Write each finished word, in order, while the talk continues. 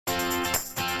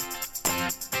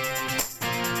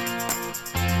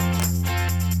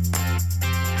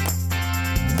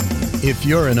If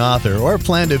you're an author or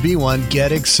plan to be one,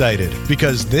 get excited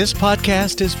because this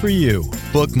podcast is for you.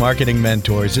 Book Marketing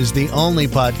Mentors is the only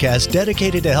podcast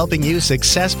dedicated to helping you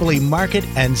successfully market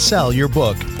and sell your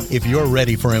book. If you're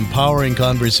ready for empowering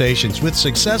conversations with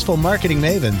successful marketing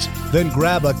mavens, then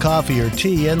grab a coffee or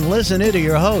tea and listen in to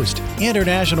your host,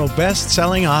 international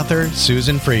best-selling author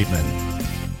Susan Friedman.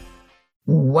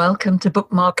 Welcome to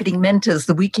Book Marketing Mentors,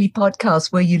 the weekly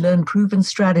podcast where you learn proven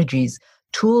strategies,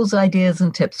 tools, ideas,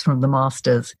 and tips from the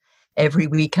masters. Every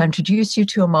week, I introduce you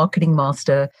to a marketing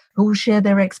master who will share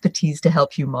their expertise to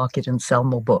help you market and sell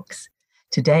more books.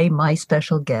 Today, my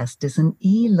special guest is an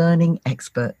e-learning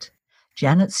expert.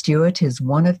 Janet Stewart is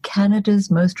one of Canada's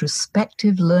most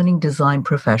respected learning design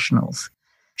professionals.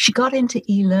 She got into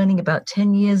e-learning about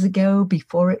 10 years ago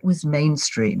before it was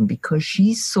mainstream because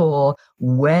she saw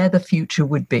where the future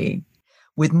would be.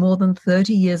 With more than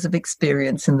 30 years of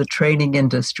experience in the training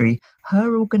industry,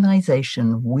 her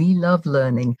organization, We Love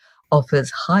Learning,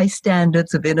 offers high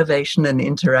standards of innovation and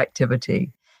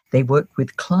interactivity. They work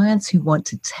with clients who want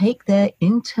to take their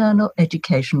internal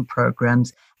education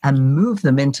programs and move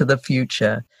them into the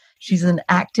future. She's an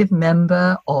active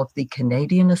member of the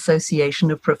Canadian Association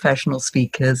of Professional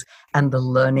Speakers and the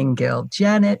Learning Guild.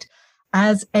 Janet,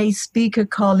 as a speaker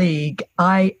colleague,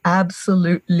 I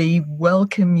absolutely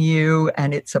welcome you,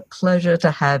 and it's a pleasure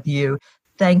to have you.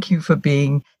 Thank you for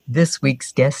being this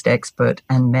week's guest expert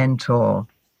and mentor.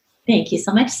 Thank you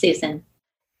so much, Susan.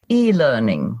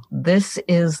 E-learning, this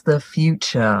is the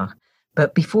future.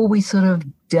 But before we sort of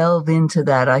delve into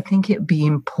that, I think it'd be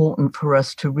important for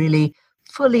us to really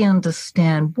fully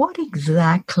understand what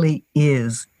exactly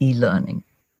is e-learning.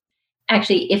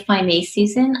 Actually, if I may,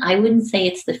 Susan, I wouldn't say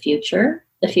it's the future.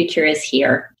 The future is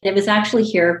here. It was actually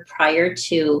here prior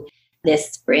to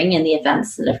this spring and the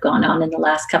events that have gone on in the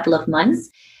last couple of months.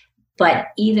 But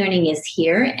e-learning is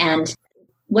here. And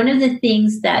one of the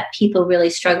things that people really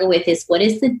struggle with is what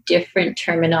does the different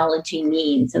terminology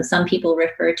mean? So some people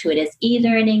refer to it as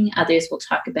e-learning. Others will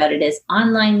talk about it as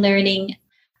online learning.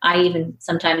 I even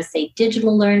sometimes say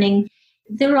digital learning.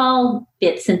 They're all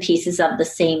bits and pieces of the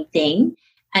same thing.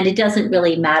 And it doesn't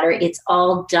really matter. It's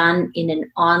all done in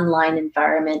an online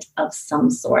environment of some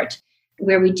sort.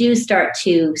 Where we do start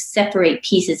to separate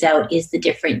pieces out is the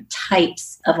different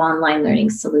types of online learning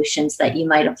solutions that you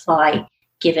might apply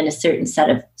given a certain set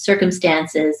of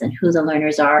circumstances and who the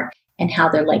learners are and how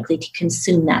they're likely to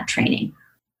consume that training.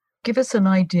 Give us an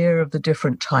idea of the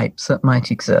different types that might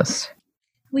exist.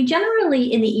 We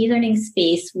generally, in the e-learning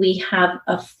space, we have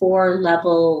a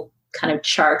 4-level kind of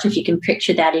chart, if you can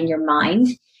picture that in your mind.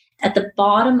 At the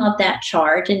bottom of that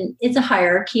chart, and it's a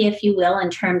hierarchy, if you will, in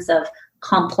terms of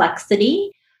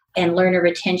complexity and learner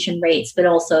retention rates, but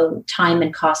also time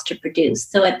and cost to produce.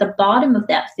 So at the bottom of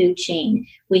that food chain,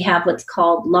 we have what's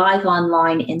called live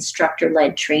online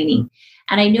instructor-led training.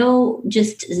 And I know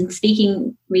just in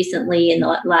speaking recently in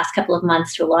the last couple of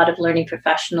months to a lot of learning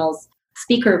professionals,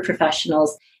 speaker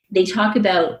professionals, they talk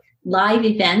about live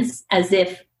events as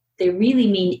if they really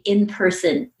mean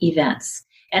in-person events.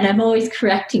 And I'm always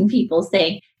correcting people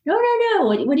saying, no.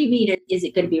 What do you mean? Is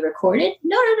it going to be recorded?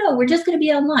 No. We're just going to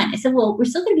be online. I said, well, we're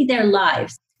still going to be there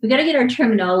live. We got to get our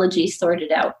terminology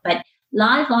sorted out. But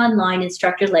live online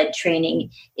instructor-led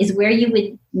training is where you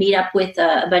would meet up with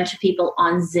a bunch of people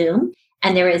on Zoom.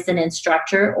 And there is an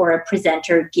instructor or a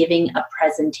presenter giving a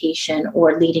presentation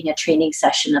or leading a training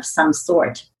session of some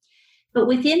sort. But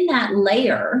within that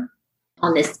layer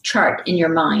on this chart in your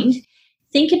mind,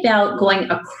 think about going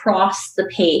across the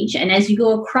page. And as you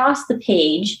go across the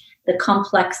page, the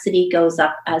complexity goes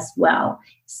up as well.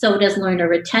 So does learner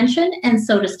retention, and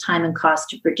so does time and cost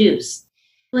to produce.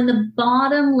 In the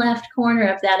bottom left corner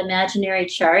of that imaginary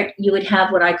chart, you would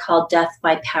have what I call death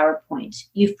by PowerPoint.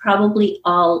 You've probably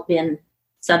all been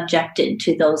subjected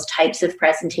to those types of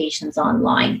presentations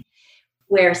online,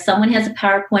 where someone has a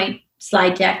PowerPoint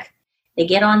slide deck, they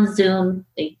get on Zoom,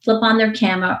 they flip on their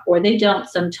camera, or they don't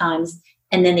sometimes,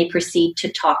 and then they proceed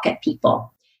to talk at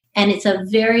people. And it's a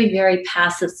very, very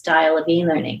passive style of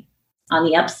e-learning. On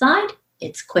the upside,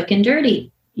 it's quick and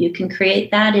dirty. You can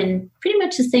create that in pretty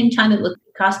much the same time it would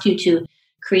cost you to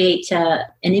create an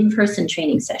in-person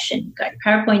training session. You've got your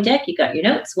PowerPoint deck, you've got your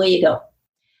notes, away you go.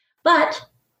 But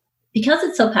because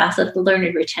it's so passive, the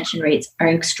learner retention rates are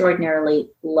extraordinarily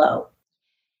low.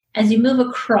 As you move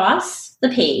across the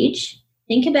page,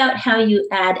 think about how you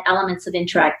add elements of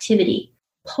interactivity,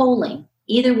 polling,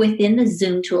 either within the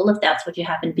Zoom tool, if that's what you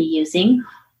happen to be using,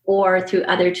 or through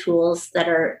other tools that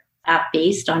are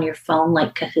app-based on your phone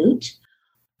like Kahoot,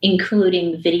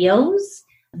 including videos,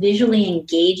 visually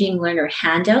engaging learner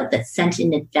handout that's sent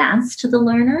in advance to the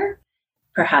learner,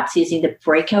 perhaps using the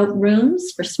breakout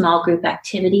rooms for small group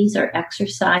activities or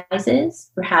exercises,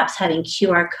 perhaps having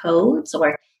QR codes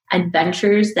or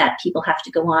adventures that people have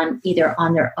to go on either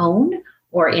on their own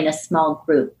or in a small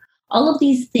group. All of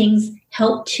these things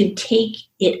help to take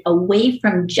it away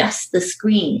from just the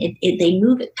screen. They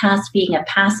move it past being a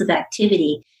passive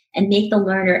activity and make the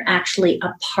learner actually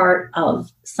a part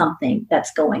of something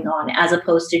that's going on, as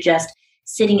opposed to just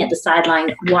sitting at the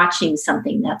sideline watching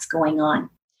something that's going on.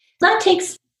 That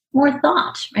takes more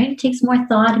thought, right? It takes more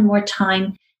thought and more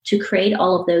time to create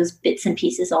all of those bits and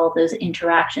pieces, all of those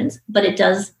interactions, but it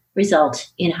does result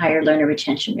in higher learner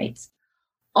retention rates.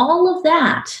 All of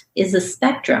that is a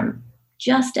spectrum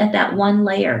just at that one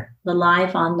layer, the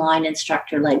live online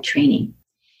instructor-led training.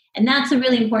 And that's a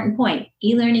really important point.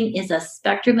 E-learning is a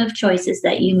spectrum of choices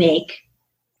that you make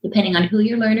depending on who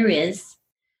your learner is,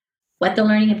 what the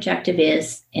learning objective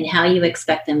is, and how you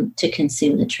expect them to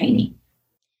consume the training.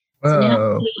 So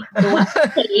now we go on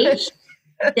stage,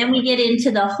 then we get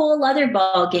into the whole other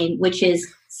ballgame, which is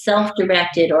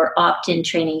self-directed or opt-in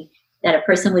training that a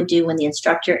person would do when the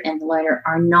instructor and the learner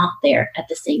are not there at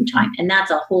the same time. And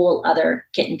that's a whole other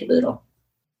kit and caboodle.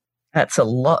 That's a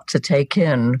lot to take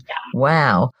in. Yeah.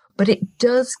 Wow. But it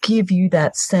does give you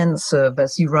that sense of,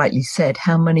 as you rightly said,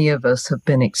 how many of us have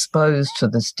been exposed to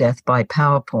this death by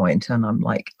PowerPoint. And I'm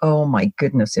like, oh my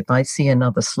goodness, if I see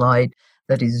another slide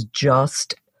that is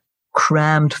just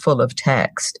crammed full of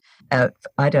text,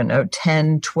 I don't know,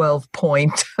 10, 12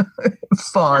 point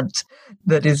font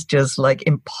that is just like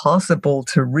impossible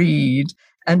to read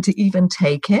and to even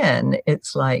take in.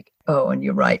 It's like, oh, and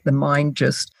you're right, the mind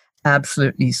just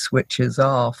absolutely switches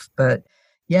off. But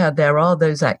yeah, there are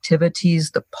those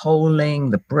activities, the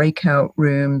polling, the breakout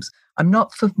rooms. I'm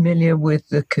not familiar with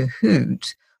the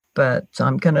Kahoot, but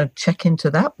I'm going to check into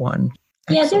that one.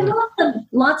 Excellent. Yeah, there are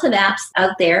lots of apps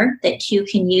out there that you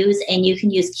can use, and you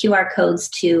can use QR codes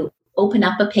to open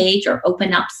up a page or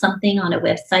open up something on a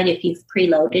website if you've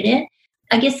preloaded it.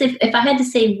 I guess if I had to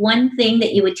say one thing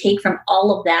that you would take from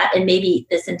all of that, and maybe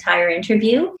this entire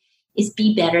interview, is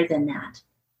be better than that.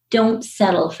 Don't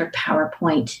settle for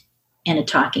PowerPoint and a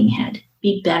talking head.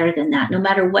 Be better than that. No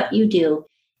matter what you do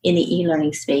in the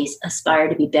e-learning space, aspire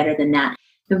to be better than that.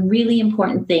 The really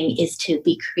important thing is to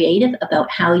be creative about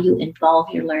how you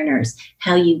involve your learners,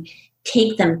 how you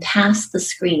take them past the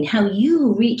screen, how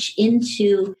you reach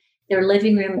into their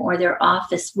living room or their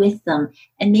office with them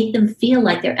and make them feel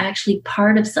like they're actually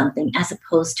part of something as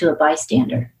opposed to a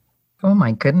bystander. Oh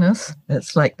my goodness.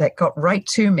 It's like that got right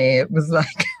to me. It was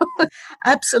like,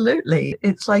 absolutely.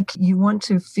 It's like you want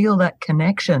to feel that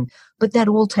connection, but that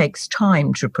all takes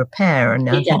time to prepare. And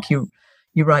I think you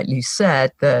rightly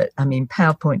said that, I mean,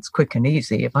 PowerPoint's quick and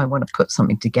easy. If I want to put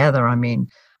something together, I mean,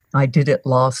 I did it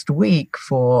last week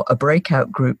for a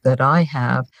breakout group that I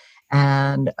have.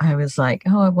 And I was like,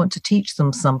 oh, I want to teach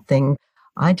them something.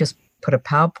 I just put a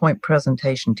PowerPoint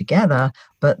presentation together,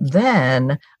 but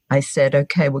then I said,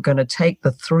 okay, we're going to take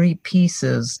the 3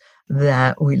 pieces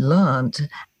that we learned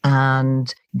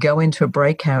and go into a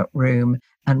breakout room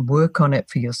and work on it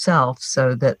for yourself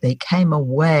so that they came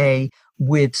away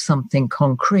with something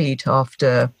concrete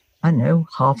after, I don't know,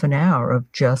 half an hour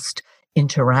of just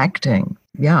interacting.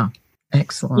 Yeah,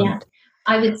 excellent. Yeah.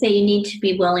 I would say you need to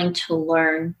be willing to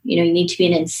learn. You need to be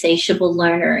an insatiable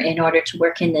learner in order to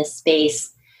work in this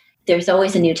space. There's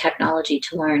always a new technology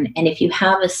to learn. And if you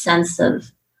have a sense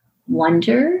of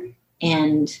wonder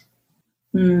and,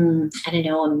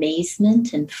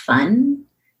 amazement and fun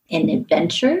and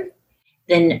adventure,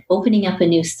 then opening up a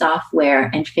new software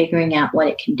and figuring out what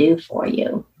it can do for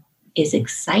you is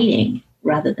exciting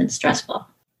rather than stressful.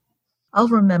 I'll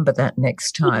remember that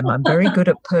next time. I'm very good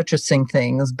at purchasing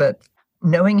things, but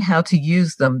knowing how to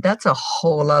use them, that's a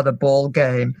whole other ball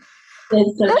game.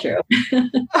 It's so true.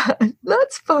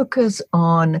 Let's focus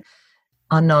on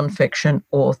nonfiction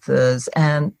authors,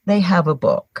 and they have a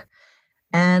book,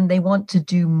 and they want to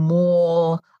do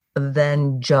more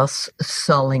than just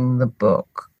selling the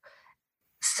book.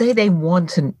 Say they want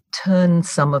to turn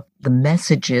some of the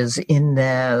messages in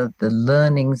there, the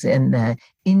learnings in there,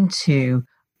 into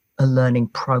a learning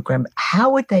program. How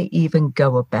would they even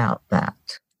go about that?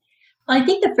 Well, I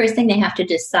think the first thing they have to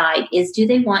decide is, do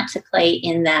they want to play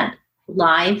in that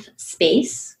live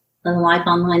space, the live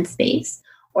online space,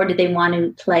 or do they want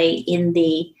to play in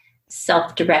the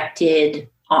self-directed,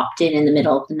 opt-in in the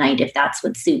middle of the night, if that's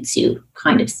what suits you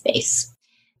kind of space?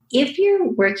 If you're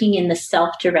working in the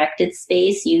self-directed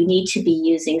space, you need to be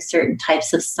using certain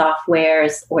types of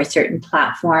softwares or certain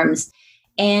platforms,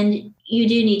 and you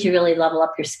do need to really level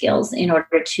up your skills in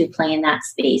order to play in that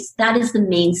space. That is the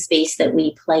main space that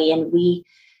we play in. We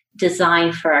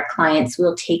design for our clients,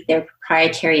 we'll take their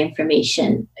proprietary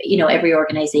information. Every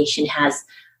organization has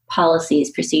policies,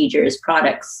 procedures,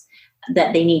 products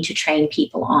that they need to train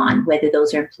people on, whether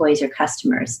those are employees or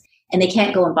customers. And they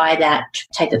can't go and buy that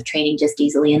type of training just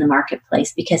easily in the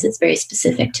marketplace because it's very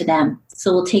specific to them.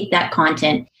 So we'll take that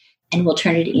content and we'll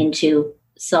turn it into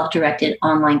self-directed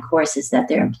online courses that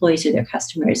their employees or their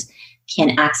customers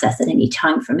can access at any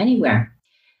time from anywhere.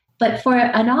 But for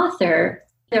an author,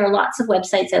 there are lots of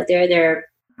websites out there. There are,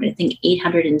 I think,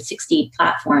 860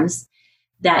 platforms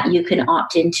that you can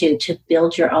opt into to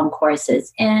build your own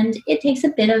courses. And it takes a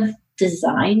bit of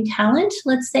design talent,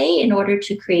 let's say, in order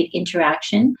to create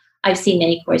interaction. I've seen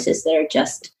many courses that are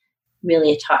just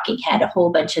really a talking head, a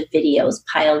whole bunch of videos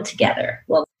piled together.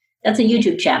 Well, that's a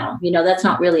YouTube channel. That's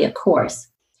not really a course.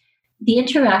 The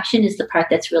interaction is the part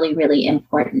that's really, really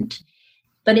important.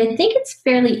 But I think it's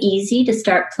fairly easy to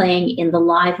start playing in the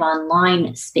live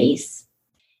online space.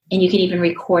 And you can even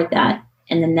record that.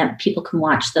 And then that people can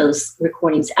watch those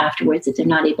recordings afterwards if they're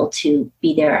not able to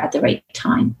be there at the right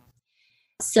time.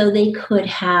 So they could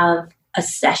have a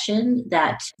session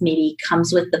that maybe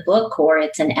comes with the book, or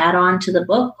it's an add-on to the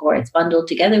book, or it's bundled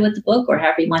together with the book, or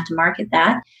however you want to market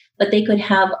that. But they could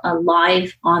have a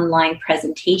live online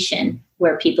presentation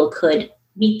where people could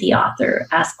meet the author,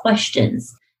 ask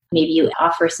questions. Maybe you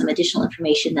offer some additional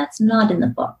information that's not in the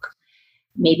book.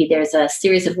 Maybe there's a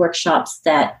series of workshops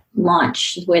that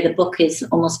launch where the book is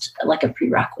almost like a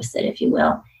prerequisite, if you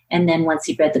will. And then once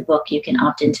you've read the book, you can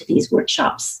opt into these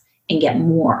workshops and get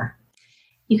more.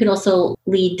 You could also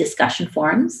lead discussion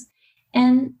forums.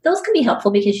 And those can be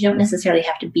helpful because you don't necessarily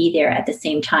have to be there at the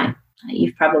same time.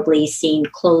 You've probably seen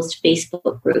closed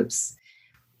Facebook groups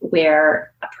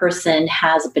where a person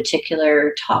has a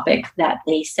particular topic that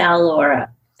they sell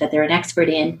or that they're an expert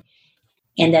in.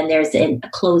 And then there's a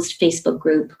closed Facebook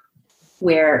group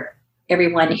where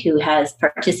everyone who has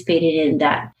participated in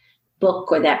that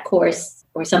book or that course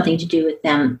or something to do with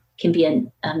them can be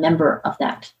a member of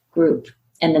that group.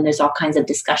 And then there's all kinds of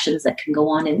discussions that can go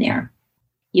on in there.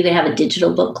 You could have a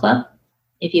digital book club.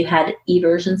 If you had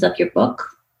e-versions of your book,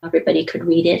 everybody could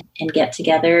read it and get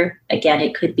together. Again,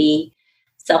 it could be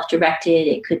self-directed.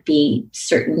 It could be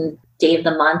certain day of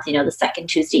the month, the second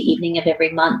Tuesday evening of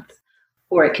every month.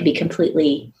 Or it could be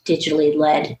completely digitally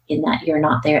led in that you're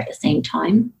not there at the same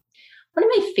time. One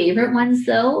of my favorite ones,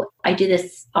 though, I do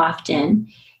this often,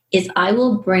 is I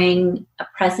will bring a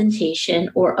presentation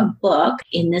or a book,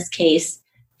 in this case,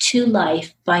 to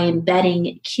life by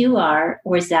embedding QR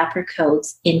or Zapper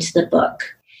codes into the book.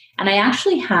 And I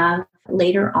actually have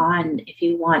later on, if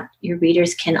you want, your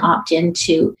readers can opt in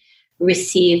to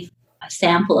receive a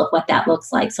sample of what that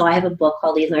looks like. So I have a book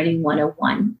called eLearning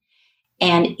 101.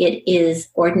 And it is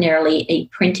ordinarily a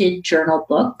printed journal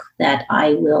book that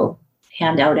I will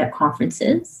hand out at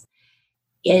conferences.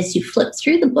 As you flip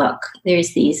through the book,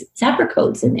 there's these Zapper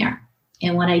codes in there.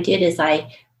 And what I did is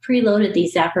I preloaded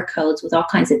these Zapper codes with all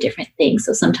kinds of different things.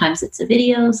 So sometimes it's a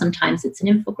video, sometimes it's an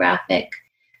infographic,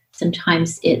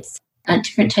 sometimes it's a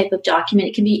different type of document.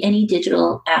 It can be any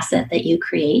digital asset that you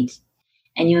create.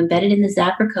 And you embed it in the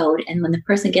Zapper code. And when the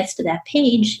person gets to that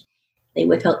page, they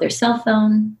whip out their cell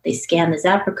phone, they scan the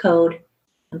Zapper code,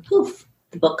 and poof,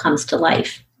 the book comes to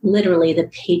life. Literally, the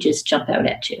pages jump out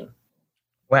at you.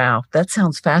 Wow, that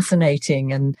sounds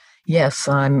fascinating. And yes,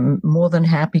 I'm more than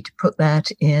happy to put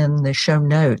that in the show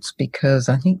notes because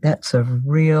I think that's a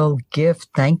real gift.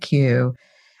 Thank you.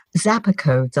 Zapper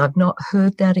codes, I've not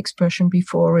heard that expression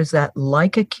before. Is that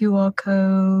like a QR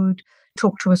code?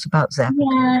 Talk to us about Zapper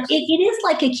codes. It is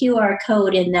like a QR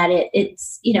code in that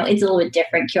it's a little bit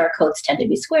different. QR codes tend to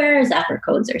be square, Zapper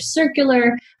codes are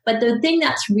circular. But the thing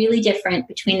that's really different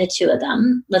between the two of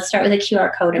them, let's start with a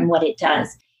QR code and what it does.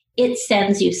 It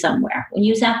sends you somewhere. When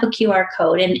you zap a QR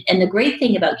code, and the great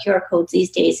thing about QR codes these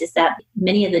days is that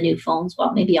many of the new phones,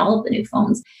 well, maybe all of the new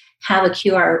phones, have a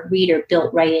QR reader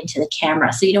built right into the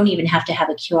camera. So you don't even have to have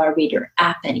a QR reader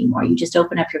app anymore. You just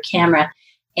open up your camera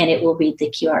and it will read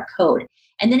the QR code.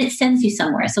 And then it sends you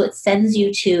somewhere. So it sends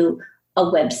you to a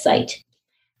website.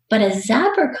 But a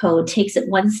Zapper code takes it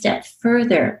one step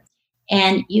further.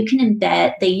 And you can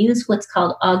embed, they use what's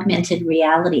called augmented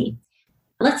reality.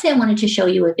 Let's say I wanted to show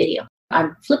you a video.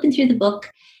 I'm flipping through the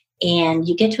book and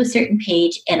you get to a certain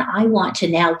page and I want to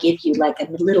now give you like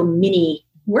a little mini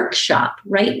workshop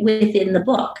right within the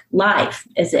book, live,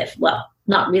 as if, well,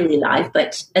 not really live,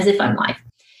 but as if I'm live.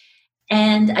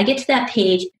 And I get to that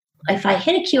page. If I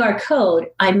hit a QR code,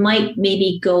 I might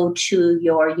maybe go to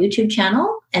your YouTube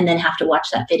channel and then have to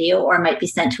watch that video, or I might be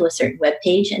sent to a certain web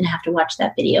page and have to watch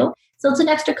that video. So it's an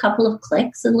extra couple of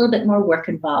clicks, a little bit more work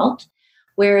involved.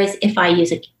 Whereas if I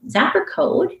use a Zapper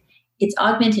code, it's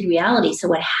augmented reality. So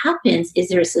what happens is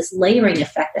there's this layering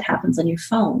effect that happens on your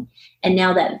phone. And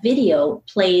now that video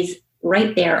plays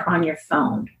right there on your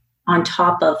phone on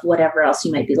top of whatever else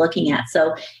you might be looking at.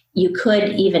 So you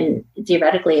could even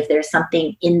theoretically, if there's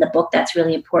something in the book that's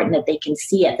really important that they can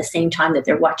see at the same time that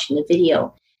they're watching the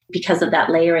video, because of that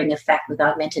layering effect with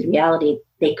augmented reality,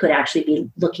 they could actually be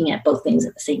looking at both things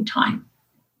at the same time.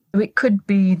 It could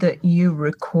be that you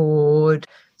record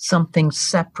something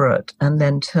separate and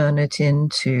then turn it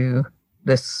into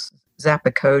this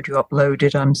Zapper code you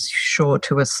uploaded, I'm sure,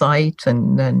 to a site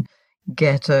and then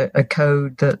get a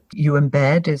code that you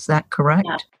embed. Is that correct?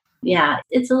 Yeah,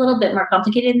 it's a little bit more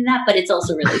complicated than that, but it's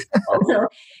also really simple. So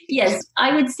yes,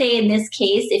 I would say in this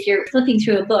case, if you're flipping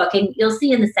through a book, and you'll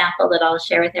see in the sample that I'll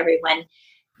share with everyone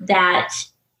that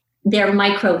they're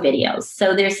micro videos.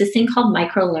 So there's this thing called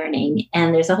micro learning,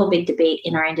 and there's a whole big debate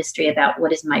in our industry about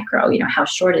what is micro, how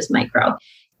short is micro.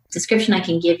 Description I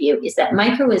can give you is that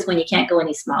micro is when you can't go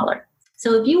any smaller.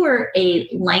 So if you were a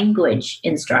language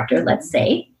instructor, let's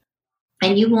say,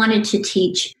 and you wanted to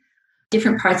teach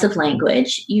different parts of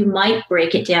language, you might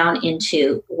break it down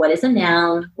into what is a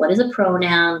noun, what is a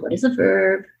pronoun, what is a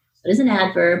verb, what is an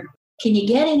adverb. Can you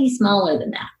get any smaller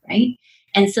than that, right?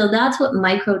 And so that's what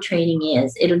micro training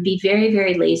is. It'll be very,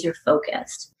 very laser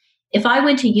focused. If I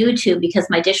went to YouTube because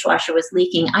my dishwasher was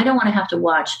leaking, I don't want to have to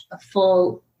watch a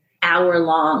full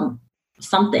hour-long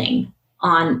something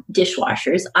on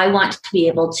dishwashers. I want to be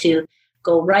able to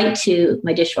go right to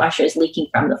my dishwasher is leaking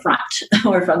from the front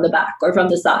or from the back or from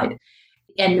the side,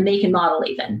 and the make and model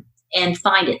even, and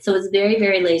find it. So it's very,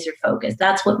 very laser focused.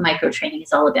 That's what micro training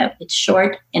is all about. It's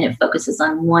short and it focuses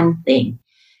on one thing.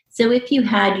 So if you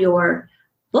had your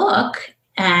book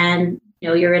and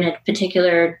you're in a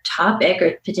particular topic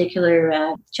or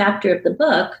particular chapter of the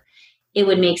book, it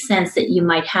would make sense that you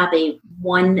might have a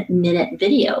 1-minute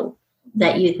video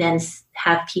that you then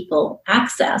have people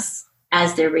access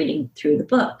as they're reading through the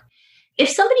book. If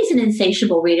somebody's an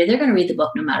insatiable reader, they're going to read the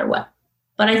book no matter what.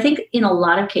 But I think in a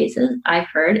lot of cases, I've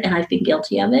heard, and I've been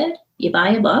guilty of it, you buy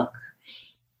a book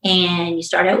and you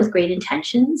start out with great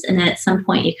intentions, and then at some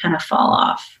point you kind of fall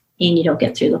off and you don't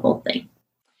get through the whole thing.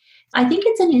 I think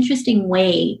it's an interesting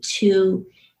way to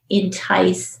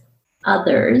entice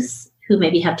others who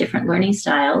maybe have different learning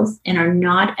styles and are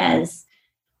not as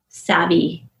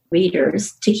savvy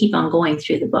readers to keep on going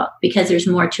through the book, because there's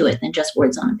more to it than just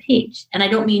words on a page. And I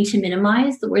don't mean to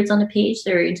minimize the words on a page.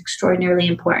 They're extraordinarily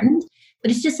important,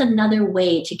 but it's just another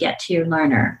way to get to your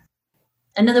learner,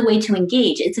 another way to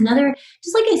engage. It's another,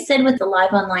 just like I said with the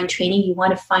live online training, you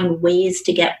want to find ways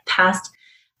to get past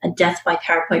a death by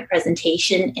PowerPoint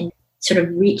presentation and sort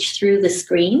of reach through the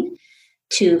screen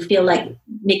to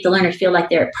make the learner feel like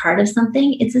they're a part of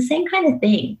something. It's the same kind of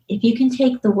thing. If you can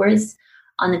take the words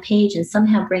on the page and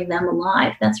somehow bring them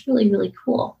alive, that's really, really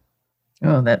cool.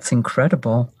 Oh, that's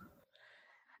incredible.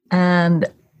 And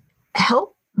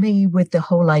help me with the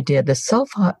whole idea, the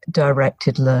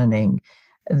self-directed learning,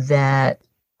 that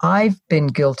I've been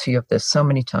guilty of this so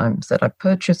many times, that I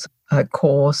purchase a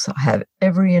course, I have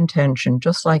every intention,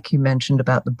 just like you mentioned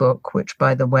about the book, which,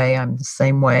 by the way, I'm the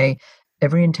same way.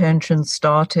 Every intention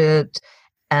started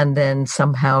and then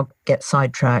somehow get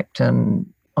sidetracked and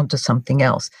onto something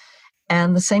else.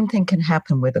 And the same thing can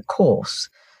happen with a course.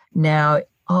 Now,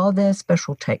 are there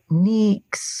special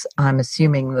techniques? I'm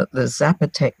assuming that the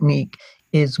Zapper technique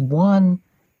is one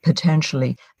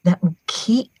potentially that will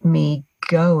keep me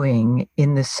going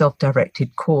in this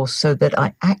self-directed course so that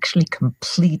I actually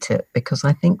complete it, because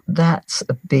I think that's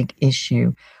a big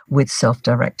issue with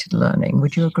self-directed learning.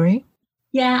 Would you agree?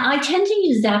 Yeah, I tend to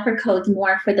use Zapper codes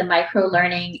more for the micro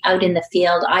learning out in the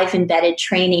field. I've embedded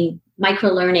micro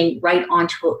learning right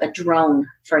onto a drone,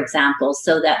 for example,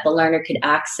 so that the learner could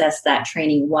access that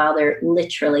training while they're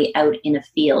literally out in a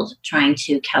field trying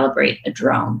to calibrate a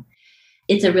drone.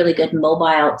 It's a really good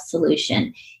mobile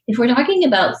solution. If we're talking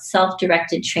about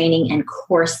self-directed training and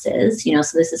courses,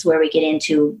 so this is where we get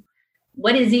into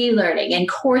what is e-learning, and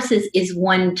courses is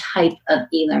one type of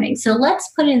e-learning. So let's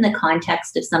put it in the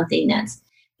context of something that's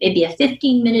maybe a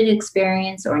 15-minute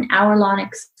experience or an hour-long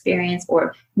experience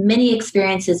or many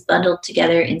experiences bundled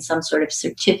together in some sort of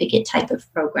certificate type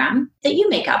of program that you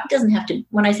make up. It doesn't have to,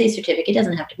 when I say certificate, it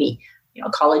doesn't have to be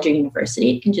college or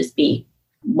university. It can just be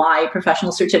my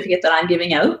professional certificate that I'm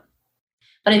giving out.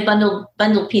 But I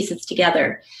bundled pieces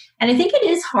together. And I think it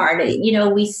is hard.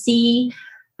 We see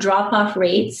drop-off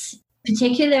rates,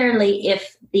 particularly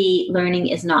if the learning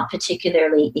is not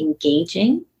particularly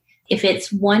engaging. If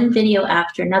it's one video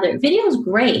after another, video is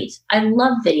great. I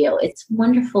love video. It's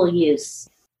wonderful use,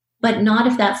 but not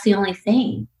if that's the only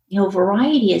thing.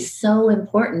 Variety is so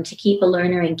important to keep a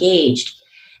learner engaged.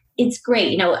 it's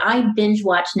great. I binge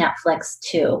watch Netflix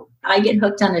too. I get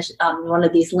hooked on one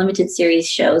of these limited series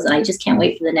shows, and I just can't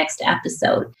wait for the next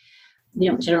episode. We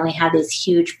don't generally have these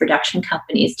huge production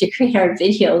companies to create our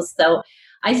videos, so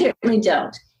I certainly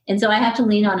don't. And so I have to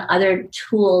lean on other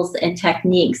tools and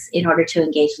techniques in order to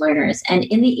engage learners. And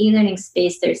in the e-learning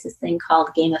space, there's this thing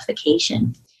called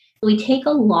gamification. We take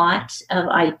a lot of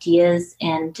ideas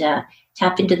and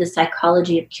tap into the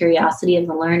psychology of curiosity of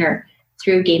the learner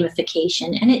through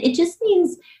gamification. And it just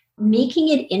means making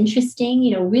it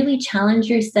interesting, really challenge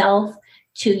yourself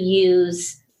to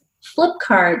use flip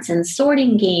cards and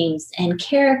sorting games and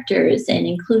characters and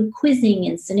include quizzing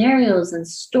and scenarios and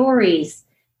stories.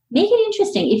 Make it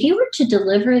interesting. If you were to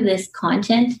deliver this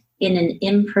content in an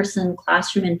in-person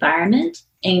classroom environment,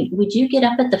 and would you get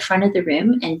up at the front of the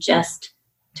room and just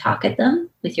talk at them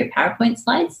with your PowerPoint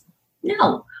slides?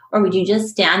 No. Or would you just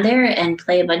stand there and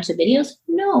play a bunch of videos?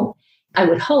 No. I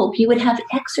would hope you would have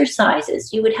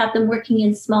exercises. You would have them working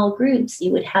in small groups.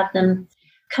 You would have them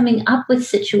coming up with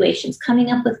situations, coming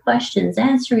up with questions,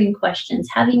 answering questions,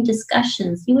 having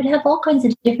discussions. You would have all kinds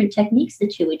of different techniques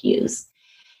that you would use.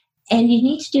 And you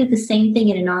need to do the same thing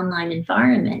in an online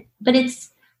environment. But it's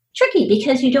tricky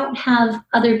because you don't have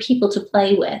other people to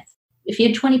play with. If you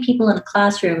had 20 people in a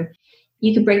classroom,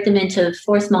 you could break them into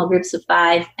 4 small groups of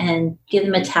 5 and give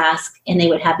them a task, and they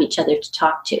would have each other to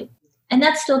talk to. And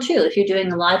that's still true. If you're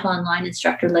doing a live online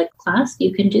instructor-led class,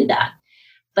 you can do that.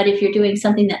 But if you're doing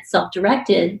something that's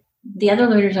self-directed, the other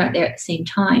learners aren't there at the same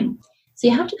time. So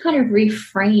you have to kind of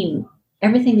reframe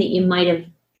everything that you might have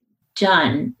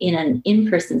done in an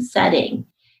in-person setting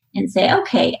and say,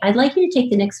 okay, I'd like you to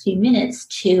take the next few minutes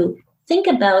to think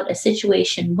about a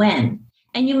situation when.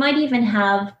 And you might even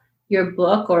have your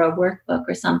book or a workbook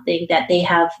or something that they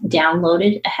have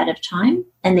downloaded ahead of time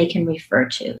and they can refer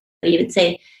to. You would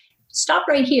say, stop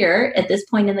right here at this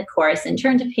point in the course and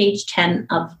turn to page 10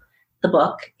 of the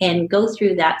book and go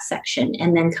through that section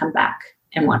and then come back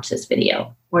and watch this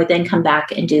video, or then come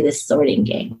back and do this sorting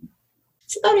game.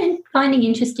 It's about finding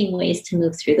interesting ways to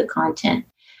move through the content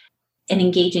and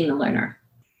engaging the learner.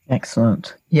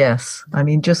 Excellent. Yes. I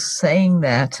mean, just saying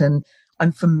that, and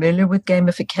I'm familiar with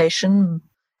gamification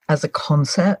as a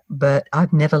concept, but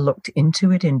I've never looked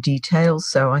into it in detail.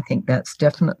 So I think that's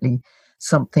definitely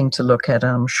something to look at.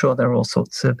 I'm sure there are all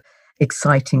sorts of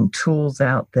exciting tools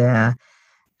out there.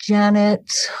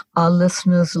 Janet, our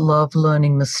listeners love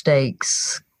learning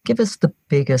mistakes. Give us the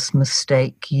biggest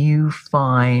mistake you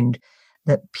find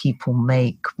that people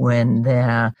make when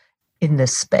they're in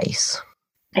this space.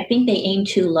 I think they aim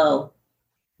too low.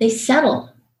 They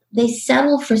settle. They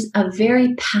settle for a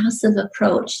very passive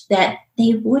approach that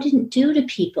they wouldn't do to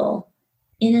people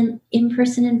in an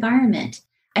in-person environment.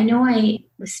 I know I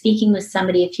was speaking with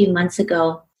somebody a few months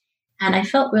ago, and I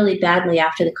felt really badly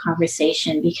after the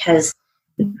conversation because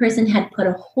the person had put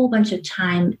a whole bunch of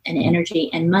time and energy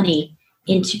and money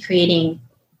into creating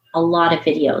a lot of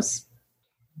videos.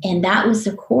 And that was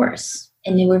the course.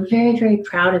 And they were very, very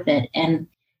proud of it. And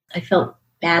I felt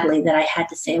badly that I had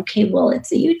to say, okay, well,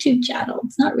 it's a YouTube channel.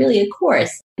 It's not really a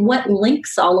course. What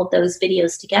links all of those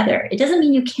videos together? It doesn't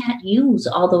mean you can't use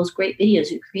all those great videos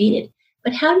you created,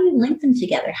 but how do you link them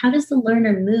together? How does the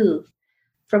learner move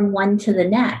from one to the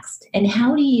next? And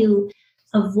how do you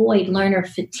avoid learner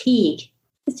fatigue?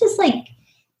 It's just like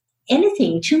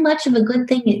anything. Too much of a good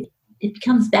thing, it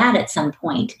becomes bad at some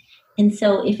point. And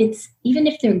so even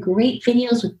if they're great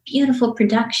videos with beautiful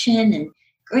production and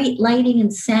great lighting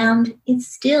and sound, it's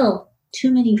still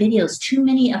too many videos, too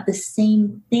many of the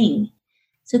same thing.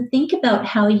 So think about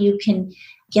how you can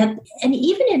get, and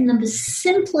even in the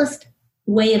simplest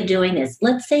way of doing this,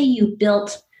 let's say you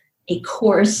built a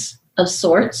course of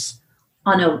sorts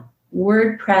on a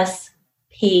WordPress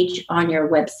page on your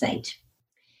website.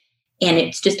 And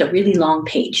it's just a really long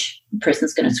page. The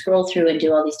person's going to scroll through and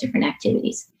do all these different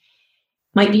activities.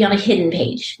 Might be on a hidden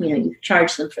page. You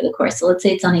charge them for the course. So let's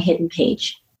say it's on a hidden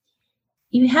page.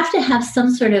 You have to have some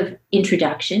sort of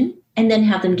introduction and then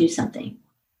have them do something.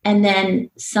 And then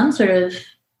some sort of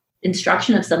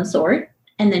instruction of some sort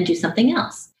and then do something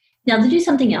else. Now, to do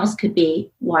something else could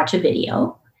be watch a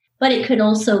video, but it could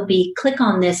also be click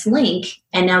on this link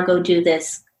and now go do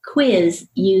this quiz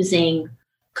using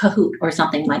Kahoot or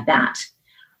something like that.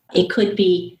 It could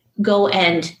be go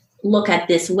and look at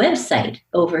this website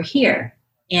over here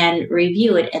and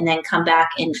review it and then come back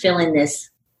and fill in this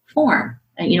form,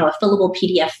 a fillable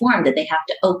PDF form that they have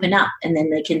to open up and then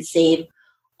they can save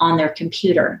on their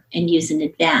computer and use in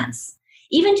advance.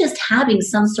 Even just having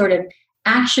some sort of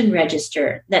action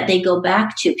register that they go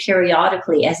back to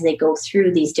periodically as they go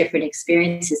through these different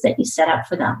experiences that you set up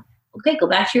for them. Okay, go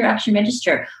back to your action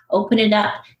register, open it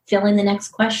up, fill in the next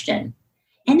question.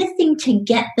 Anything to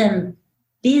get them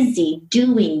busy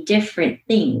doing different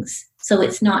things. So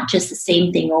it's not just the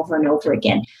same thing over and over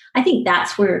again. I think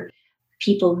that's where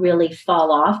people really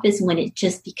fall off, is when it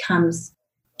just becomes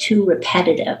too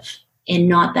repetitive and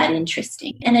not that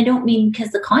interesting. And I don't mean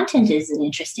because the content isn't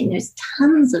interesting. There's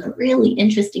tons of really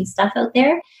interesting stuff out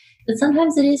there, but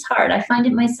sometimes it is hard. I find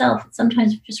it myself. It's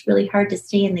sometimes just really hard to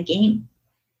stay in the game.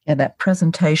 Yeah, that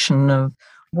presentation of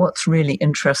what's really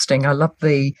interesting. I love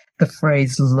the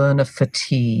phrase learner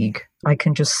fatigue. I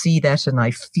can just see that and I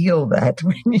feel that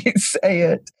when you say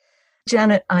it.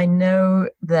 Janet, I know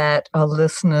that our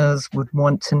listeners would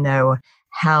want to know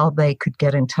how they could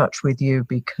get in touch with you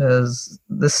because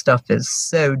this stuff is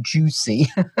so juicy.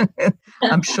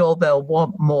 I'm sure they'll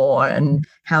want more, and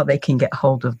how they can get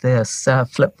hold of this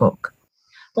flip book.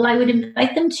 Well, I would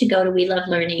invite them to go to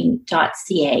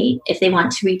welovelearning.ca. If they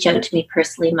want to reach out to me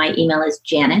personally, my email is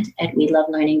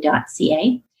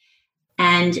janet@welovelearning.ca.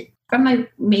 And from my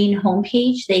main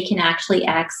homepage, they can actually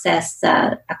access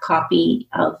a copy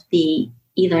of the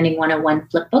eLearning 101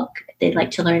 flipbook if they'd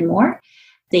like to learn more.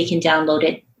 They can download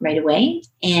it right away.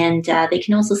 And they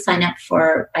can also sign up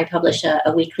I publish a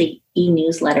weekly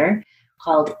e-newsletter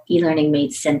called eLearning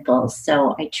Made Simple.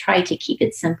 So I try to keep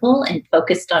it simple and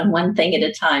focused on one thing at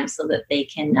a time so that they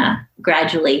can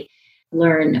gradually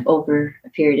learn over a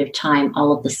period of time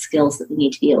all of the skills that we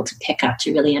need to be able to pick up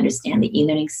to really understand the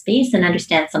e-learning space and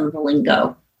understand some of the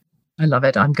lingo. I love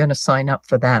it. I'm going to sign up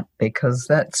for that because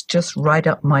that's just right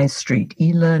up my street.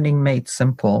 E-learning made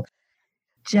simple.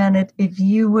 Janet, if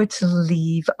you were to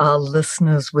leave our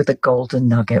listeners with a golden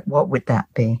nugget, what would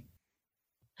that be?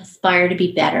 Aspire to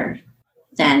be better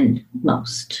than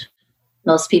most.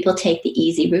 Most people take the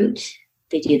easy route.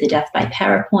 They do the death by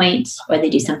PowerPoint, or they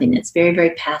do something that's very,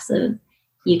 very passive.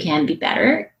 You can be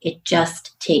better. It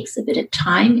just takes a bit of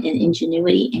time and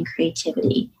ingenuity and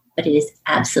creativity, but it is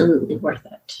absolutely worth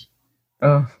it.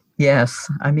 Oh, yes.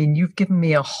 I mean, you've given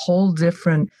me a whole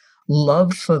different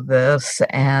love for this,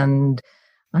 and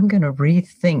I'm going to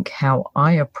rethink how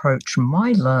I approach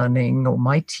my learning or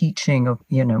my teaching of,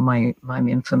 my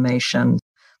information.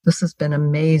 This has been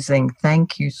amazing.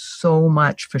 Thank you so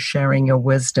much for sharing your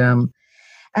wisdom.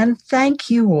 And thank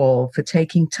you all for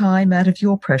taking time out of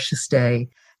your precious day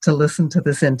to listen to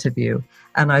this interview.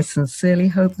 And I sincerely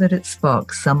hope that it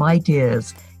sparks some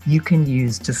ideas you can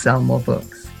use to sell more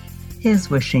books. Here's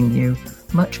wishing you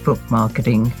much book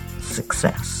marketing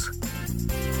success.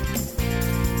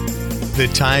 The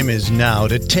time is now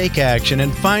to take action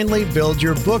and finally build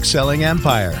your book-selling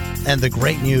empire. And the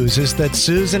great news is that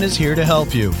Susan is here to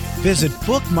help you. Visit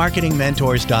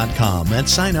bookmarketingmentors.com and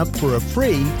sign up for a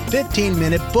free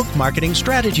 15-minute book marketing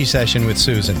strategy session with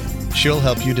Susan. She'll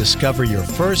help you discover your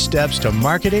first steps to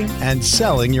marketing and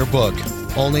selling your book.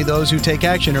 Only those who take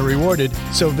action are rewarded,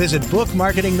 so visit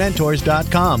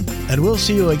bookmarketingmentors.com, and we'll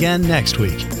see you again next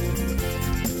week.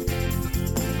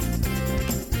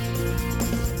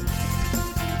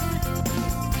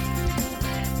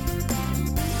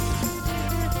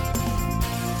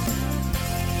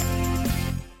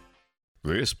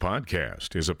 This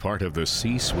podcast is a part of the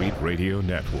C-Suite Radio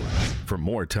Network. For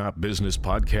more top business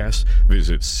podcasts,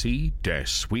 visit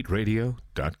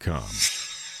c-suiteradio.com.